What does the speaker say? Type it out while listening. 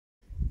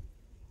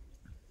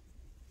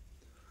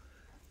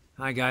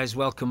Hi guys,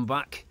 welcome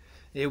back.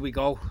 Here we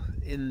go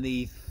in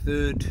the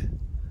third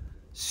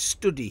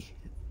study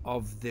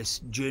of this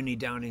journey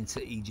down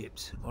into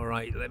Egypt.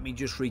 Alright, let me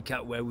just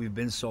recap where we've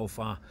been so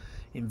far.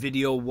 In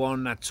video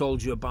 1 I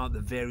told you about the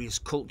various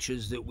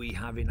cultures that we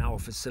have in our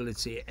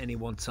facility at any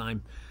one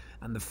time,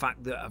 and the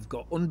fact that I've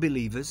got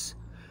unbelievers,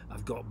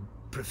 I've got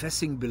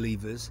professing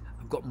believers,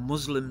 I've got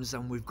Muslims,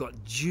 and we've got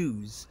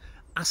Jews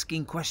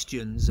asking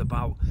questions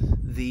about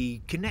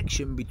the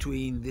connection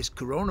between this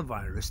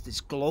coronavirus, this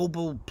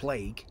global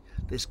plague,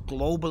 this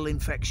global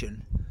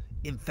infestation,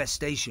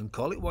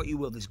 call it what you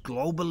will, this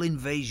global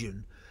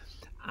invasion,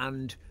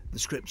 and the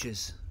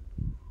scriptures.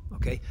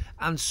 Okay,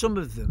 and some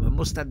of them, I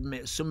must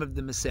admit, some of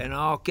them are saying,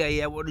 oh, okay,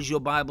 yeah, what does your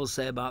Bible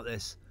say about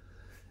this?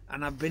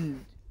 And I've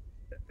been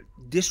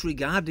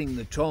disregarding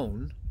the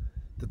tone.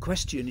 The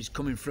question is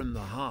coming from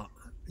the heart.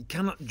 You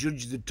cannot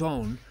judge the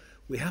tone.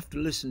 We have to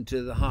listen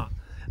to the heart.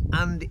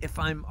 And if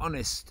I'm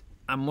honest,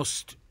 I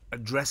must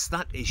address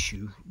that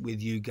issue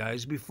with you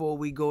guys before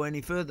we go any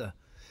further,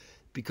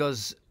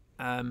 because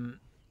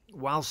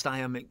whilst I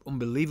am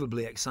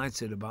unbelievably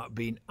excited about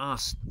being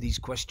asked these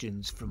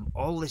questions from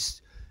all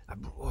this,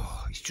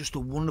 it's just a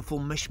wonderful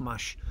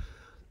mishmash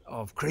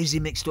of crazy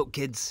mixed up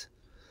kids,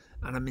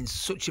 and I'm in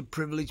such a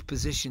privileged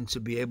position to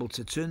be able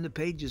to turn the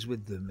pages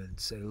with them and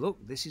say, look,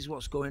 this is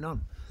what's going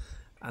on.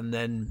 And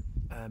then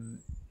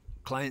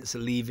clients are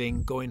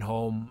leaving, going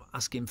home,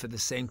 asking for the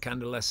same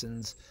kind of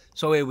lessons.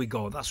 So here we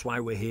go. That's why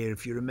we're here.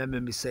 If you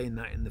remember me saying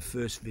that in the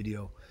first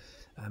video,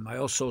 I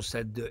also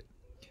said that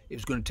it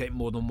was going to take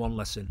more than one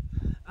lesson,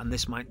 and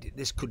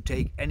this could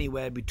take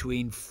anywhere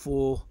between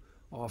 4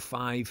 or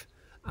 5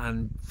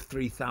 and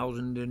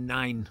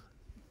 3009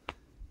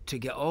 to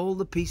get all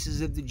the pieces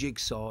of the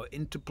jigsaw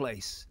into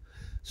place,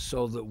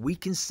 so that we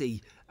can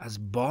see, as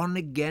born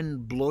again,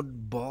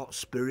 blood bought,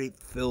 spirit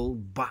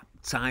filled,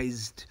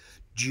 baptized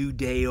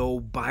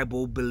Judeo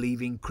Bible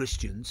believing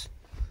Christians,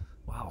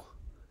 wow,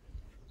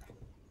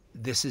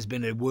 this has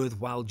been a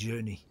worthwhile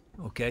journey.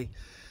 Okay,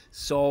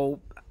 so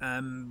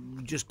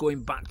just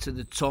going back to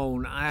the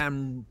tone, I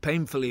am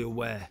painfully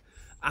aware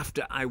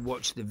after I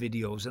watch the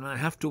videos, and I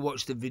have to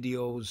watch the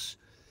videos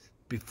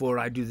before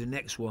I do the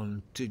next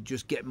one to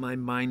just get my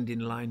mind in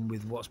line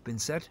with what's been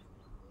said,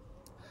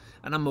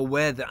 and I'm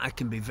aware that I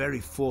can be very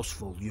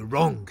forceful. You're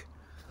wrong,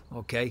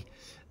 okay,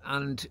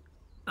 and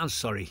I'm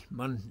sorry,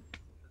 man.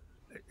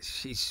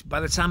 By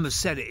the time I've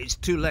said it, it's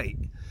too late.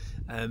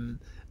 And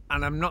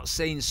I'm not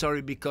saying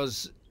sorry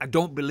because I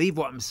don't believe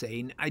what I'm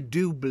saying. I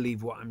do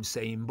believe what I'm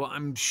saying, but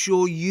I'm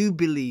sure you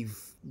believe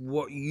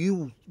what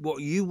you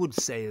would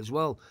say as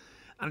well.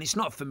 And it's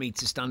not for me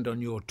to stand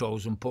on your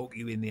toes and poke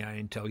you in the eye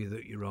and tell you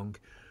that you're wrong.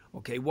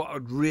 Okay, what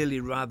I'd really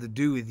rather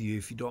do with you,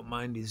 if you don't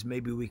mind, is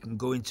maybe we can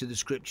go into the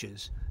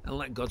scriptures and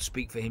let God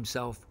speak for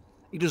himself.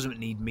 He doesn't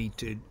need me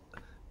to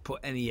put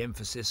any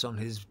emphasis on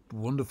his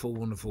wonderful,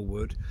 wonderful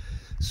word.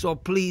 So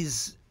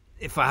please,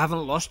 if I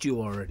haven't lost you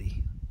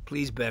already,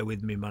 please bear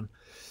with me, man.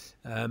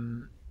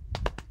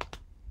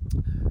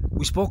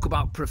 We spoke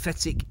about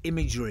prophetic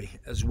imagery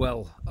as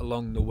well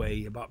along the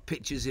way, about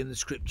pictures in the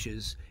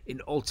scriptures, in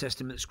Old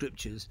Testament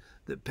scriptures,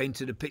 that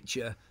paints a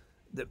picture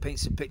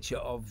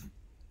of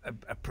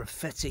a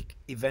prophetic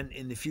event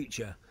in the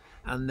future.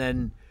 And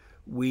then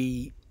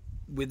with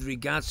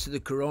regards to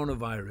the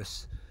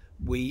coronavirus,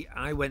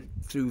 I went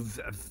through,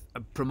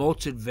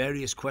 promoted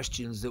various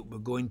questions that we're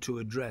going to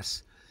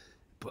address,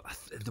 but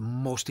the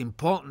most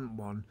important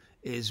one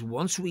is,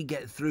 once we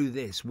get through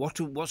this,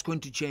 what's going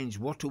to change?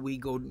 What are we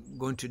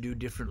going to do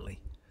differently?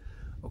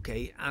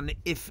 Okay, and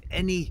if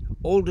any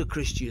older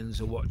Christians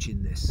are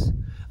watching this,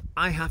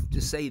 I have to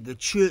say the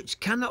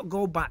church cannot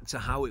go back to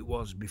how it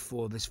was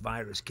before this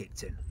virus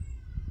kicked in.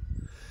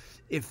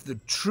 If the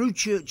true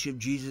church of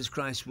Jesus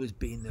Christ was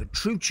being the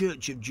true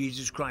church of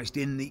Jesus Christ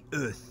in the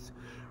earth,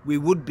 we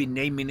would be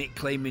naming it,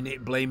 claiming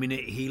it, blaming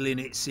it, healing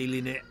it,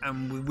 sealing it,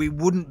 and we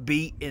wouldn't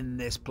be in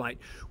this plight.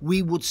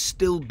 We would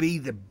still be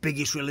the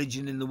biggest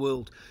religion in the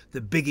world,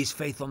 the biggest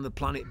faith on the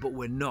planet, but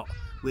we're not.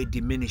 We're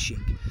diminishing.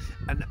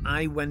 And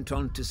I went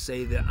on to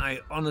say that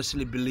I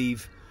honestly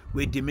believe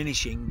we're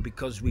diminishing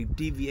because we've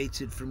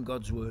deviated from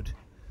God's word.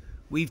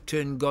 We've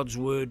turned God's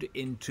word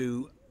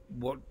into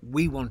what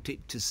we want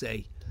it to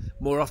say,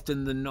 more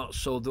often than not,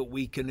 so that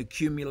we can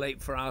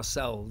accumulate for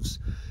ourselves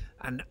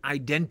an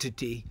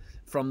identity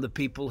from the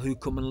people who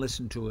come and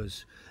listen to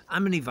us.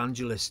 I'm an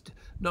evangelist.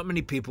 Not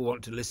many people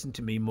want to listen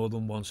to me more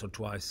than once or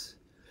twice.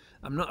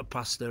 I'm not a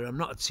pastor. I'm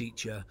not a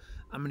teacher.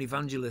 I'm an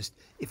evangelist.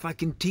 If I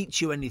can teach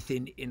you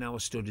anything in our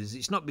studies,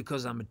 it's not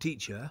because I'm a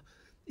teacher.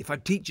 If I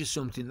teach you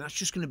something, that's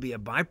just going to be a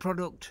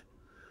byproduct.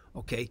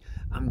 Okay,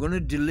 I'm going to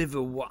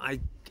deliver what I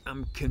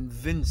am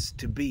convinced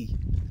to be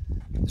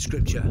the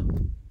scripture.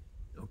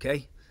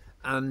 Okay,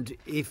 and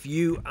if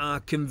you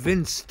are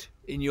convinced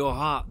in your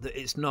heart that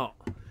it's not,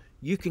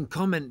 you can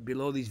comment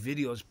below these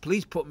videos.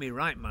 Please put me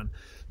right, man.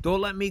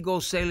 Don't let me go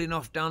sailing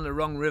off down the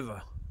wrong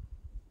river.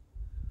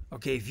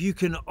 Okay, if you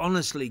can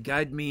honestly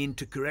guide me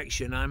into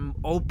correction, I'm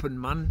open,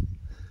 man.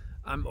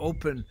 I'm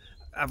open.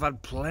 I've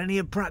had plenty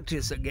of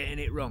practice at getting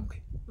it wrong.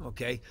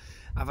 Okay,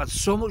 I've had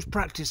so much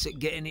practice at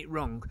getting it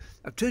wrong.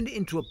 I've turned it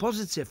into a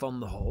positive on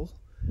the whole.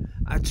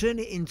 I turned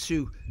it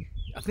into,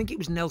 I think it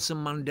was Nelson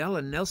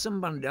Mandela.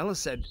 Nelson Mandela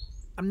said,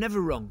 I'm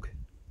never wrong.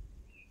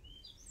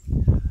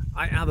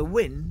 I either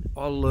win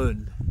or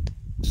learn.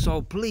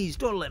 So please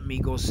don't let me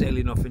go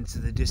sailing off into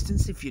the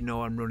distance if you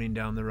know I'm running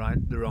down the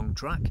wrong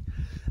track.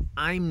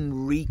 I'm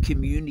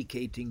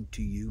recommunicating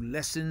to you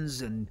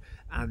lessons and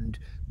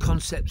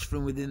concepts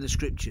from within the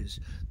scriptures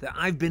that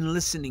I've been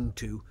listening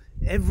to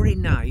every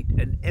night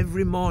and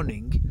every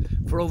morning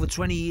for over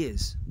 20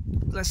 years.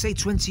 Let's say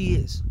 20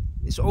 years.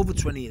 It's over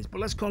 20 years, but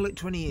let's call it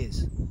 20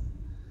 years.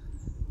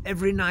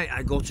 Every night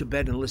I go to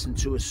bed and listen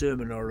to a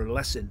sermon or a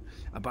lesson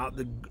about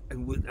the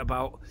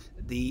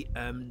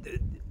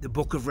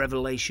book of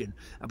Revelation,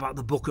 about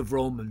the book of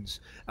Romans,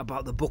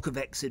 about the book of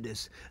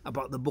Exodus,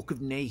 about the book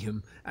of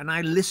Nahum, and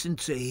I listen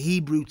to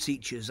Hebrew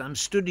teachers. I'm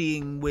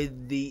studying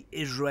with the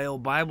Israel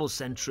Bible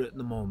Center at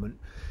the moment,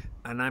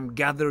 and I'm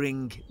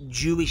gathering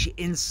Jewish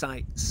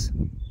insights,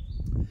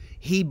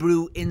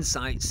 Hebrew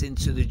insights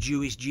into the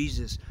Jewish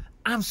Jesus.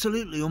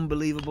 Absolutely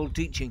unbelievable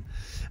teaching.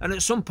 And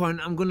at some point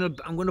I'm gonna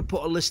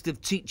put a list of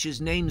teachers'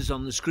 names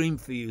on the screen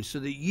for you so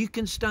that you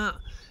can start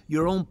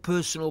your own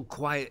personal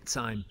quiet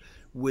time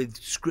with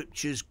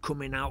scriptures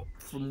coming out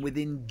from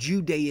within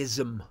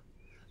Judaism.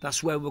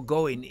 That's where we're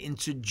going,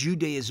 into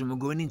Judaism. We're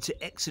going into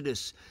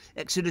Exodus.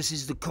 Exodus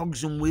is the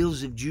cogs and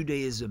wheels of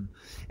Judaism.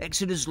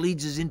 Exodus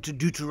leads us into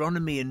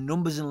Deuteronomy and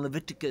Numbers and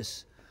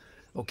Leviticus.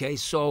 Okay,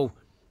 so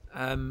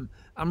I'm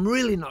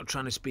really not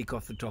trying to speak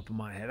off the top of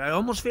my head. I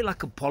almost feel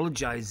like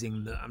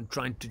apologizing that I'm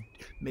trying to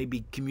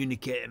maybe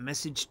communicate a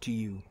message to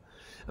you.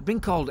 I've been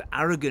called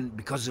arrogant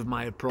because of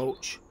my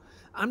approach.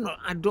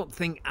 I don't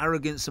think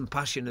arrogance and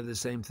passion are the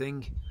same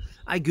thing.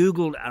 I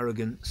googled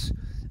arrogance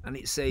and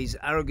it says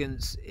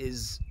arrogance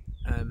is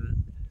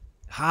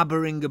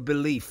harboring a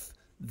belief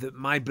that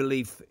my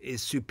belief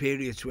is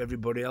superior to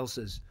everybody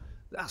else's.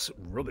 That's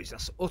rubbish.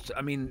 That's utter.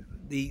 I mean,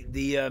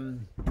 the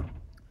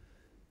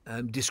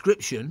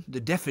description, the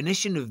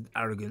definition of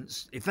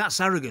arrogance, if that's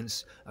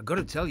arrogance, I've got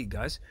to tell you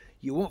guys,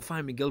 you won't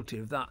find me guilty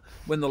of that.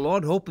 When the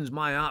Lord opens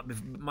my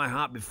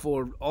heart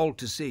before all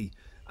to see,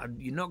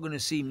 you're not going to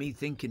see me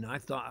thinking I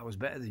thought I was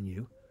better than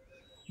you.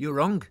 You're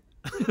wrong.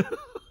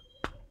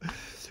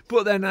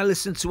 But then I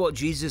listen to what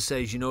Jesus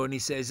says, and he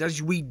says,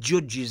 as we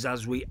judges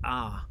as we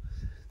are.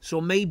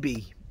 So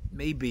maybe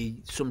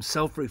some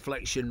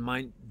self-reflection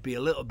might be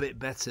a little bit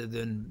better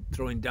than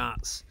throwing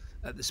darts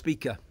at the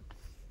speaker.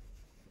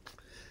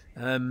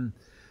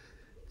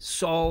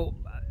 So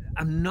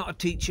I'm not a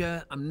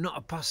teacher, I'm not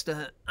a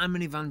pastor, I'm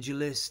an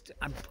evangelist.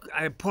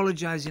 I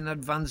apologize in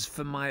advance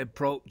for my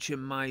approach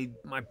and my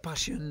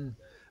passion.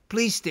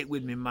 Please stick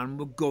with me, man.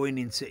 We're going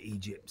into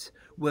Egypt.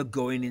 We're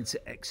going into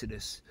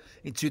Exodus.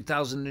 In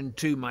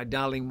 2002, my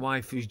darling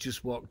wife, who's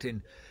just walked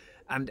in,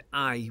 and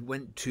I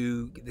went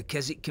to the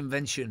Keswick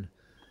Convention,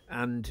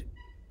 and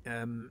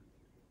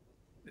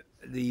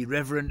the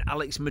Reverend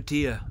Alex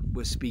Mattia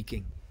was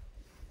speaking.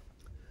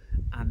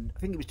 And I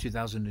think it was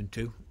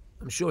 2002.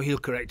 I'm sure he'll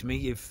correct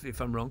me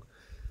if I'm wrong.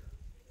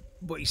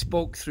 But he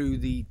spoke through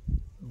the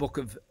book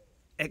of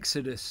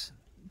Exodus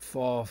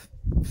for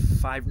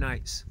 5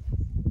 nights.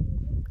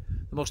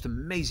 The most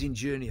amazing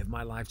journey of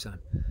my lifetime.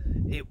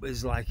 It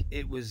was wow.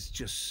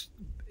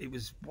 It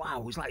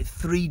was like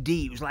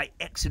 3D. It was like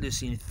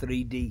Exodus in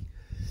 3D.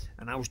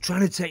 And I was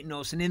trying to take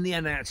notes. And in the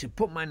end, I actually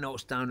put my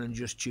notes down and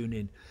just tune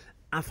in.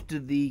 After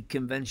the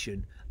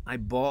convention, I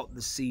bought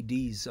the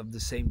CDs of the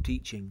same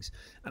teachings,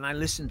 and I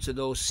listened to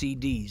those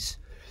CDs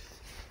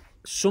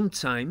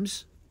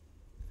sometimes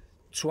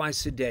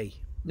twice a day.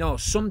 No,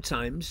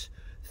 sometimes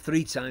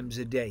 3 times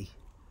a day.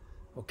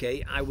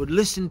 Okay, I would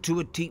listen to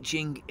a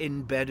teaching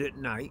in bed at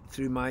night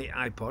through my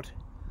iPod.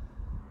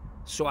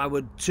 So I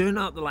would turn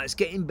out the lights,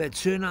 get in bed,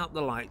 turn out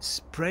the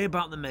lights, pray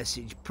about the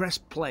message, press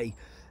play,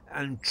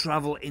 and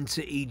travel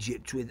into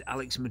Egypt with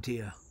Alex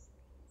Mattia.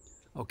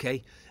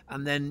 Okay,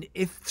 and then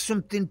if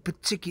something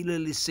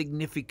particularly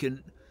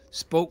significant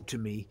spoke to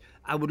me,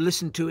 I would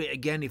listen to it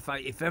again.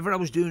 If ever I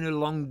was doing a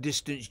long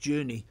distance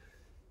journey,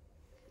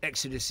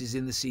 Exodus is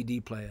in the CD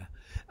player.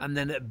 And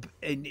then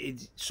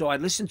so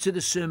I'd listen to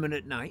the sermon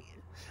at night,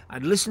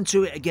 I'd listen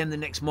to it again the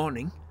next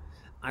morning,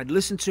 I'd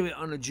listen to it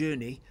on a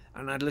journey,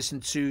 and I'd listen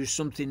to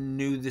something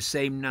new the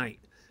same night.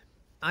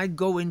 I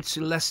go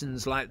into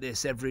lessons like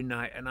this every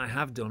night, and I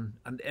have done,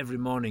 and every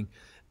morning,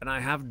 and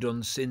I have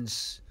done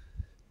since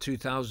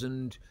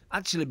 2000,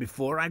 actually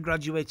before I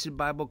graduated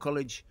Bible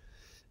college.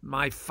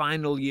 My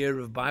final year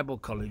of Bible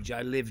college,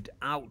 I lived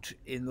out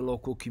in the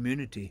local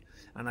community,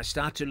 and I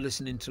started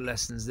listening to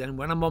lessons then.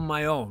 When I'm on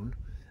my own,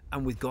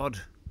 I'm with God,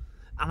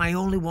 and I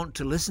only want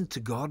to listen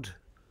to God.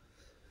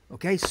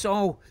 Okay,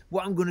 so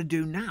what I'm going to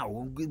do now,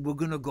 we're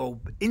going to go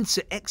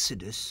into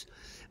Exodus,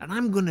 and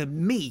I'm going to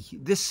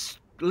meet this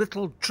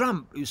little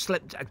tramp who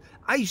slept.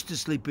 I used to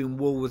sleep in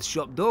Woolworth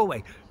shop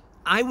doorway.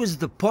 I was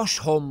the posh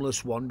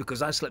homeless one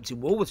because I slept in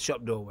Woolworth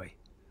shop doorway.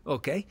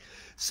 Okay,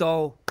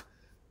 so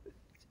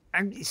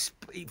and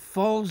it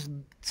falls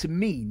to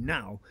me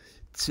now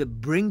to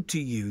bring to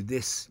you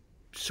this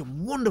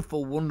some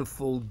wonderful,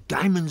 wonderful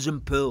diamonds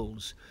and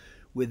pearls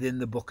within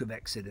the book of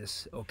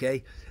Exodus,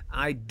 okay?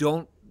 I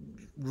don't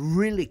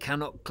really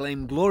cannot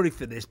claim glory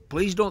for this.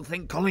 Please don't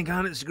think Colin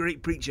Garnett's a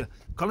great preacher.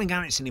 Colin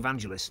Garnett's an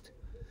evangelist,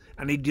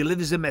 and he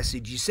delivers a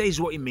message. He says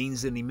what he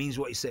means, and he means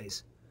what he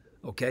says,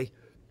 okay?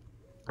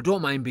 I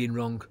don't mind being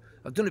wrong.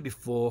 I've done it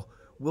before.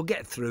 We'll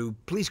get through.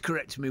 Please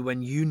correct me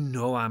when you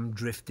know I'm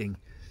drifting.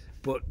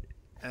 But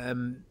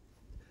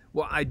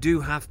what I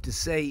do have to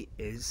say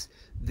is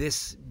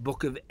this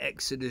book of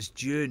Exodus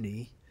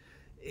journey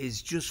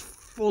is just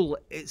full.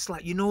 It's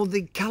like, you know,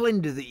 the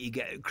calendar that you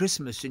get at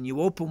Christmas, and you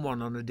open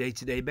one on a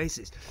day-to-day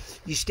basis.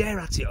 You stare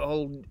at it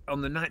all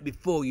on the night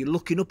before. You're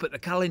looking up at the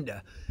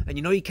calendar, and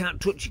you know you can't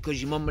touch it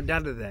because your mum and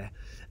dad are there.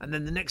 And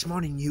then the next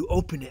morning you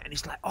open it, and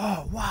it's like,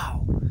 oh,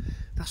 wow.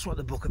 That's what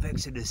the book of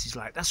Exodus is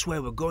like. That's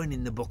where we're going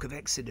in the book of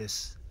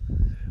Exodus.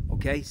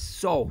 Okay,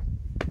 so,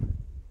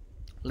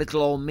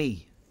 little old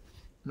me.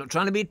 I'm not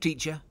trying to be a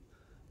teacher.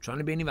 I'm trying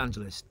to be an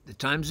evangelist. The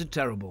times are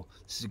terrible.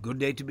 This is a good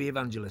day to be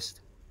evangelist.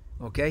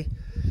 Okay?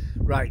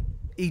 Right,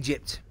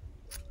 Egypt.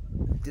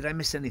 Did I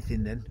miss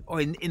anything then? Oh,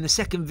 in the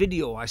second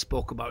video I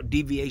spoke about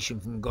deviation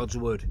from God's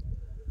word.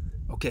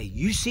 Okay,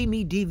 you see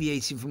me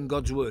deviating from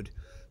God's word.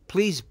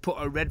 Please put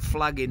a red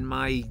flag in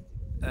my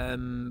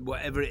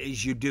whatever it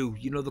is you do.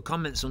 You know, the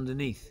comments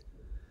underneath.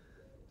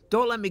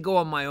 Don't let me go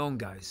on my own,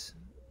 guys.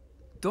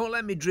 Don't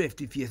let me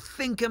drift. If you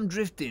think I'm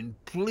drifting,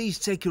 please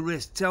take a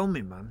risk. Tell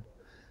me, man.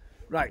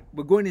 Right,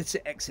 we're going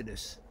into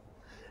Exodus.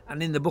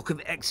 And in the book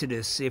of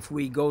Exodus, if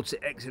we go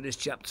to Exodus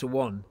chapter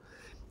 1,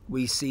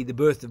 we see the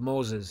birth of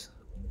Moses.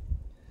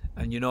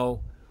 And you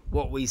know,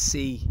 what we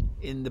see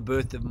in the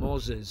birth of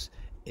Moses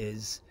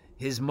is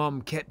his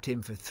mom kept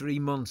him for 3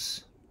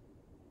 months.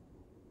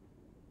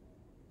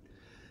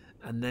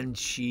 And then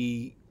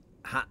she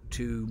had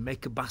to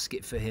make a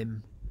basket for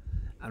him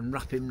and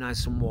wrap him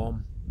nice and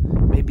warm.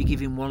 Maybe give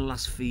him one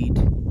last feed,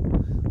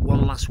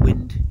 one last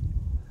wind.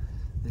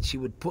 And she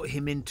would put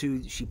him into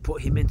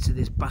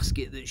this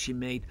basket that she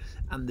made,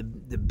 and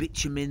the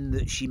bitumen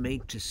that she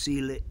made to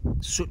seal it.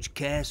 Such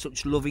care,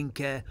 such loving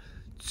care,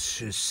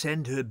 to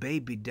send her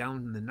baby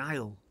down the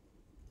Nile.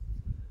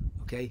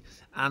 Okay,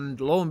 and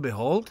lo and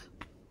behold,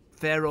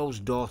 Pharaoh's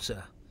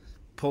daughter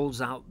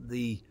pulls out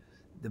the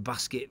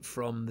basket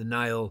from the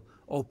Nile,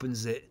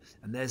 opens it,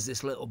 and there's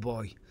this little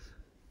boy.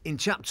 In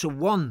chapter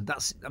 1,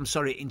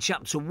 in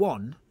chapter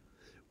 1,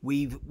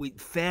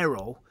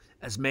 Pharaoh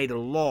has made a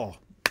law.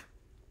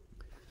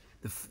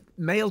 The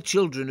male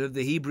children of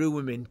the Hebrew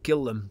women,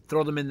 kill them,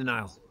 throw them in the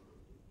Nile.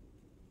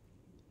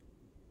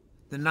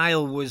 The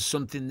Nile was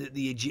something that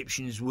the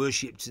Egyptians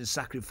worshipped and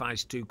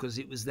sacrificed to because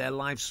it was their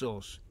life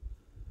source.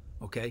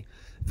 Okay,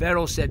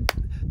 Pharaoh said,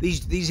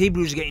 these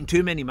Hebrews are getting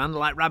too many, man. They're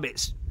like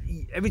rabbits.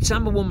 Every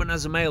time a woman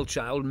has a male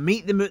child,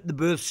 meet them at the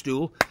birth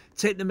stool,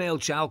 take the male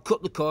child,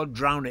 cut the cord,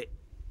 drown it.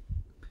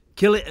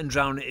 Kill it and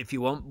drown it if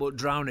you want, but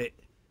drown it.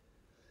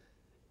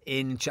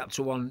 In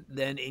chapter 1,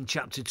 then in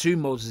chapter 2,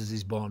 Moses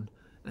is born,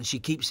 and she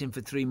keeps him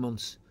for 3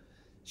 months.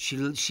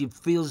 She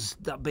feels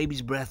that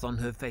baby's breath on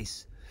her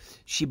face.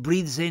 She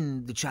breathes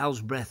in the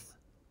child's breath,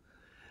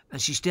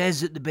 and she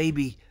stares at the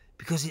baby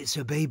because it's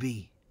her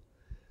baby.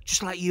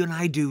 Just like you and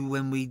I do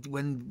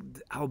when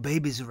our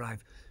babies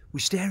arrive. We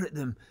stare at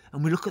them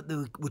and we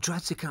try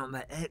to count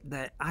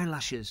their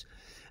eyelashes,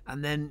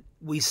 and then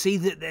we see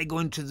that they're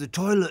going to the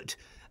toilet,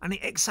 and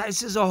it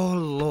excites us. Oh,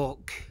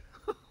 look.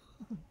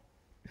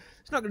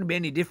 It's not going to be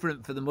any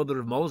different for the mother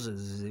of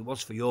Moses as it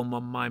was for your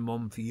mum, my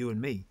mum, for you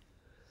and me.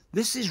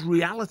 This is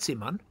reality,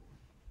 man.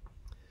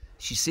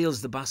 She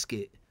seals the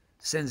basket,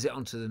 sends it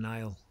onto the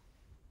Nile.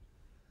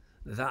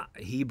 That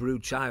Hebrew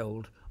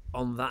child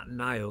on that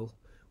Nile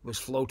was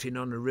floating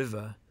on a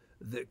river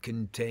that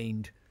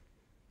contained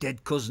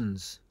dead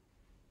cousins,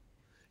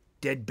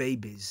 dead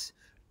babies,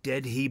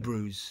 dead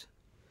Hebrews,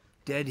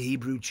 dead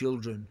Hebrew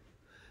children.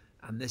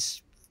 And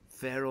this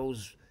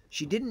Pharaoh's,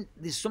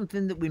 there's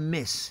something that we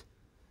miss.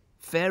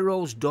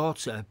 Pharaoh's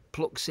daughter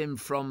plucks him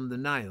from the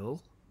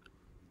Nile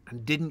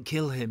and didn't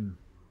kill him.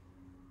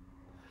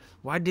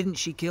 Why didn't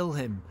she kill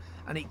him?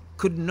 And it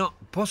could not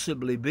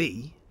possibly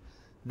be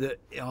that,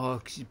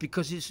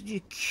 because it's a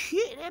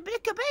cute, a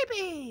big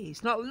baby.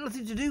 It's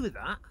nothing to do with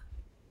that.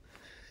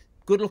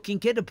 Good-looking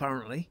kid,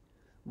 apparently.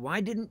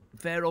 Why didn't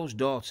Pharaoh's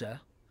daughter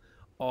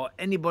or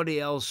anybody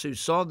else who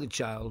saw the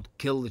child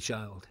kill the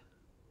child?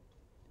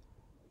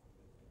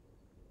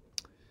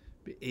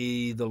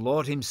 The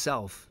Lord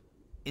himself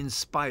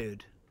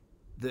inspired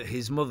that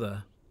his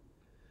mother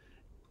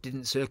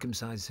didn't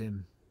circumcise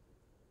him.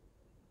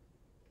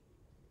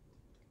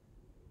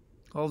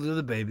 All the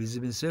other babies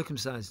have been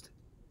circumcised.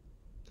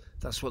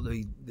 That's what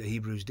the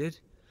Hebrews did.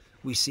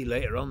 We see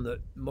later on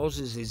that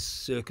Moses is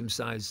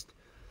circumcised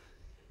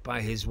by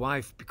his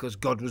wife because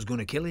God was going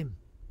to kill him.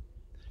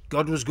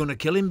 God was going to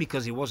kill him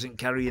because he wasn't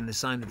carrying the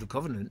sign of the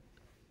covenant.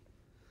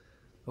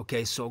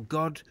 Okay, so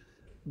God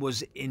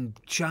was in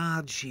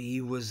charge. He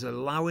was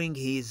allowing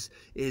his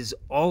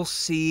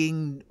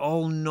all-seeing,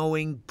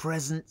 all-knowing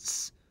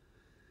presence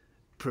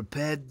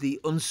prepared the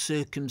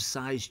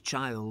uncircumcised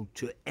child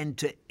to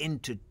enter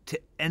into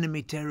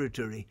enemy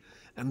territory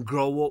and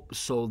grow up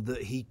so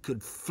that he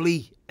could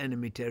flee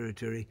enemy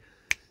territory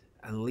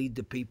and lead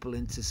the people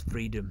into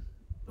freedom.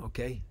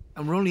 Okay?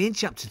 And we're only in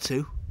chapter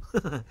 2.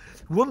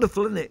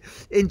 Wonderful, isn't it?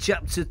 In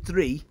chapter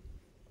 3,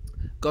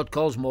 God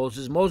calls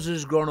Moses.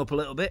 Moses has grown up a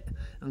little bit,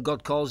 and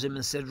God calls him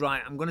and said,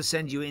 right, I'm going to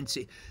send you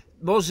into...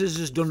 Moses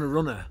has done a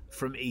runner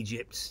from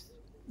Egypt.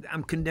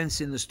 I'm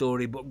condensing the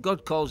story, but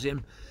God calls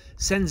him,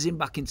 sends him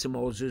back into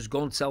Moses,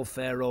 go and tell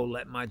Pharaoh,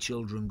 let my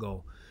children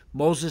go.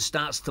 Moses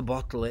starts to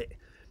bottle it,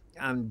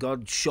 and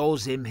God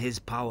shows him his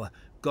power.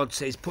 God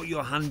says, put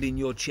your hand in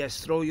your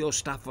chest, throw your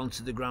staff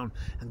onto the ground,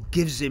 and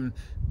gives him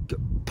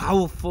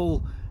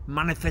powerful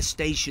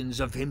manifestations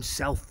of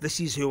himself. This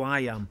is who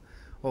I am.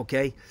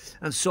 Okay,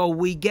 and so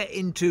we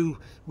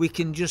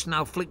can just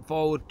now flick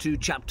forward to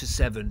chapter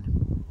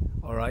 7.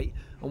 All right,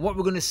 and what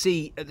we're going to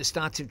see at the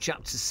start of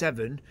chapter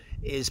 7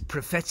 is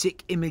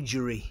prophetic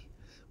imagery.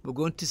 We're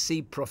going to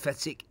see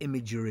prophetic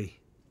imagery.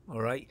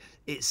 All right,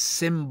 it's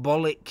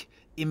symbolic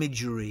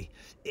imagery,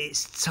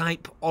 it's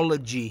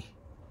typology.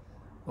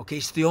 Okay,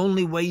 it's the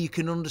only way you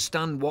can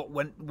understand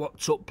what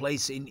took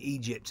place in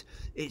Egypt.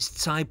 It's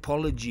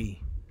typology.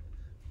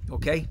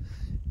 Okay,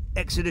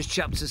 Exodus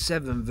chapter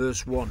 7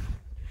 verse 1.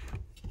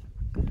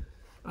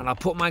 And I'll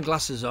put my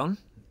glasses on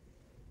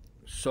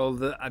so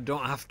that I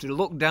don't have to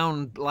look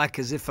down like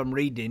as if I'm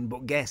reading,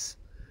 but guess.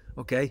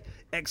 Okay,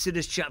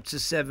 Exodus chapter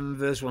 7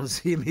 verse 1.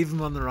 See, I'm even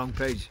on the wrong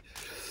page.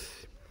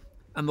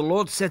 And the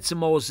Lord said to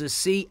Moses,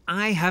 see,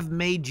 I have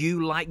made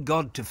you like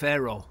God to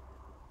Pharaoh.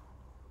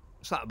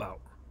 What's that about?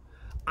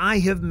 I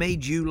have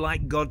made you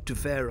like God to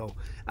Pharaoh,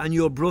 and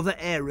your brother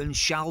Aaron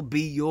shall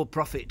be your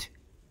prophet.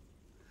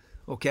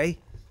 Okay,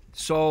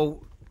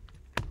 so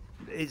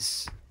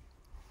it's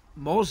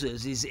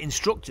Moses is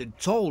instructed,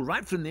 told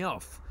right from the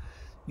off,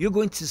 you're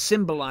going to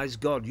symbolize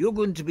God. You're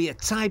going to be a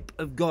type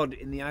of God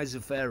in the eyes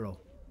of Pharaoh.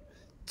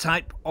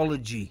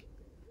 Typology.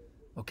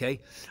 Okay,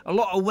 a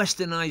lot of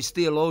westernized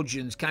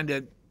theologians kind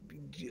of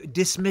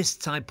dismiss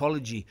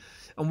typology,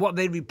 and what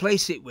they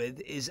replace it with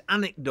is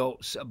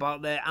anecdotes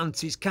about their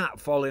auntie's cat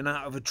falling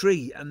out of a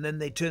tree, and then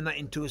they turn that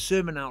into a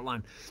sermon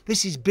outline.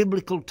 This is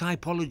biblical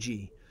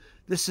typology.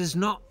 This is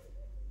not,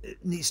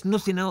 it's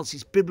nothing else.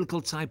 It's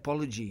biblical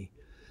typology.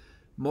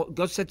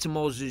 God said to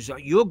Moses,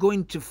 you're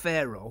going to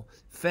Pharaoh,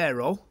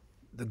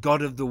 the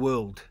God of the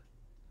world.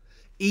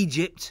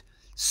 Egypt,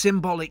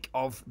 symbolic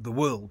of the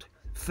world.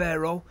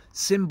 Pharaoh,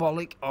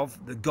 symbolic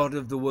of the God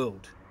of the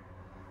world.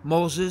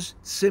 Moses,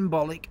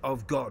 symbolic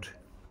of God.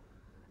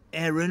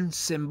 Aaron,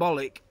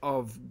 symbolic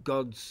of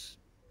God's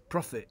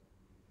prophet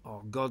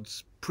or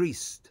God's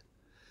priest.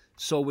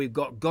 So we've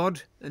got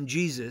God and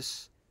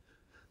Jesus,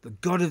 the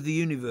God of the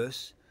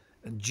universe,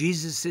 and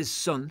Jesus'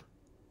 son,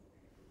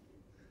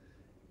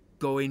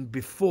 going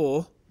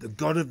before the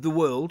God of the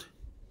world,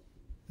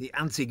 the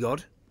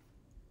anti-God,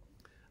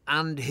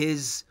 and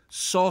his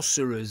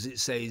sorcerers, it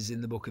says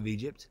in the book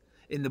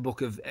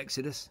of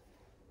Exodus.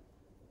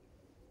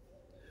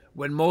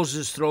 When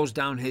Moses throws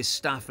down his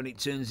staff and it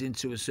turns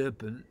into a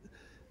serpent,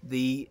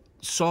 the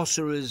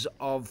sorcerers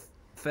of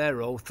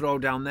Pharaoh throw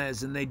down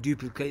theirs and they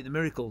duplicate the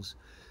miracles.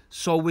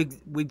 So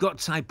we've got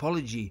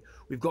typology.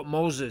 We've got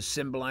Moses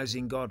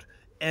symbolizing God,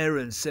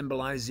 Aaron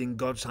symbolizing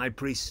God's high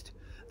priest.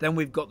 Then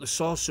we've got the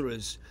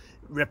sorcerers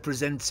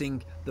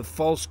representing the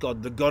false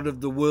God, the God of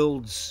the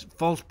world's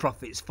false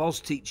prophets, false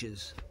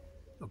teachers.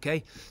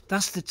 Okay,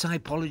 that's the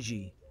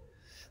typology.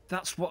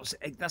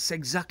 That's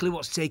exactly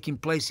what's taking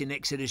place in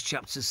Exodus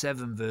chapter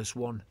 7 verse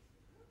 1.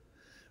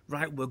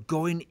 Right, we're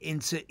going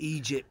into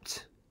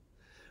Egypt.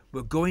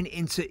 We're going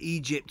into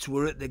Egypt.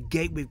 We're at the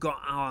gate. We've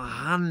got our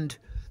hand.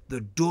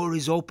 The door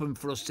is open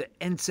for us to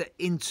enter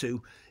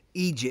into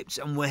Egypt,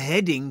 and we're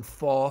heading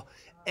for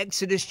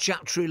Exodus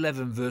chapter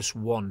 11 verse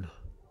 1.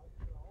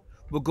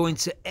 We're going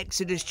to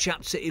Exodus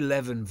chapter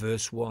 11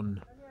 verse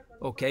 1.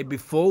 Okay,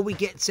 before we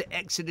get to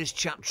Exodus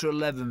chapter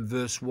 11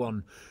 verse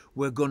 1,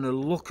 we're going to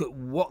look at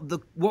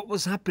what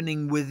was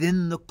happening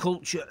within the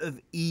culture of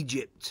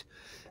Egypt.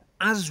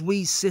 As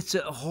we sit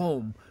at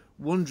home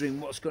wondering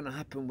what's going to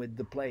happen with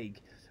the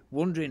plague,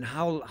 wondering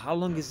how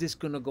long is this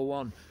going to go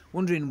on,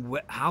 wondering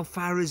how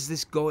far is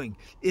this going,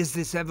 is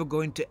this ever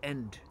going to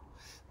end?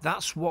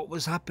 That's what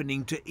was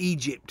happening to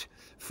Egypt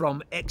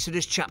from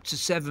Exodus chapter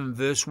 7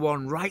 verse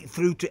 1 right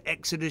through to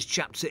Exodus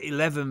chapter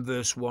 11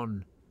 verse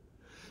 1.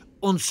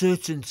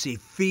 Uncertainty,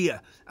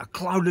 fear, a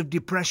cloud of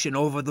depression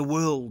over the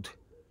world.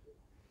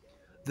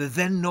 The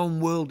then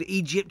known world,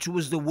 Egypt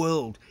was the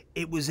world.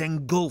 It was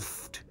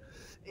engulfed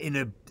in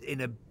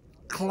a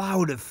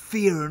cloud of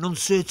fear and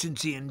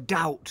uncertainty and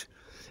doubt.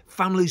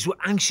 Families were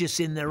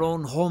anxious in their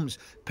own homes.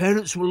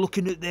 Parents were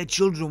looking at their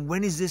children.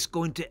 When is this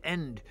going to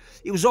end?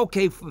 It was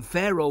okay for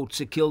Pharaoh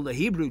to kill the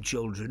Hebrew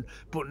children,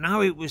 but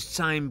now it was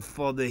time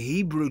for the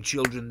Hebrew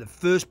children, the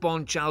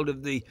firstborn child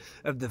of the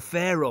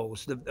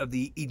pharaohs, of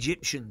the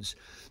Egyptians.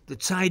 The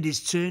tide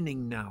is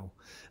turning now.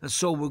 And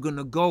so we're going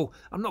to go.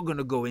 I'm not going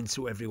to go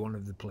into every one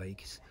of the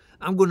plagues.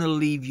 I'm going to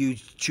leave you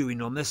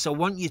chewing on this. I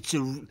want you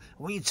to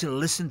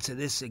listen to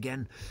this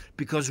again,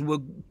 because we're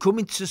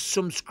coming to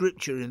some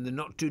scripture in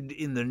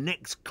the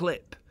next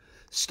clip,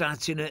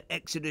 starting at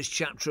Exodus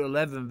chapter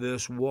 11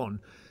 verse 1.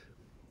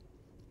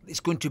 It's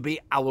going to be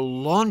our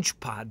launch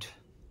pad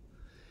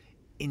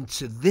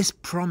into this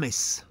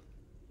promise.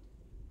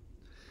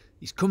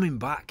 He's coming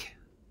back.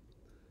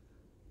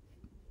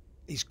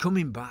 He's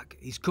coming back.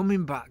 He's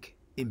coming back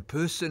in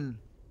person.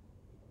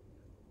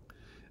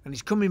 And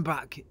he's coming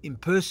back in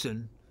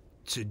person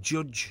to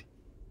judge.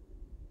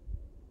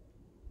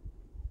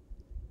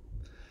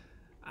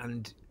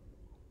 And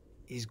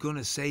he's going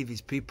to save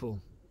his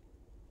people.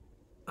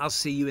 I'll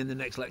see you in the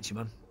next lecture,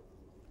 man.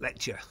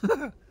 Lecture.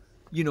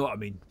 You know what I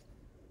mean.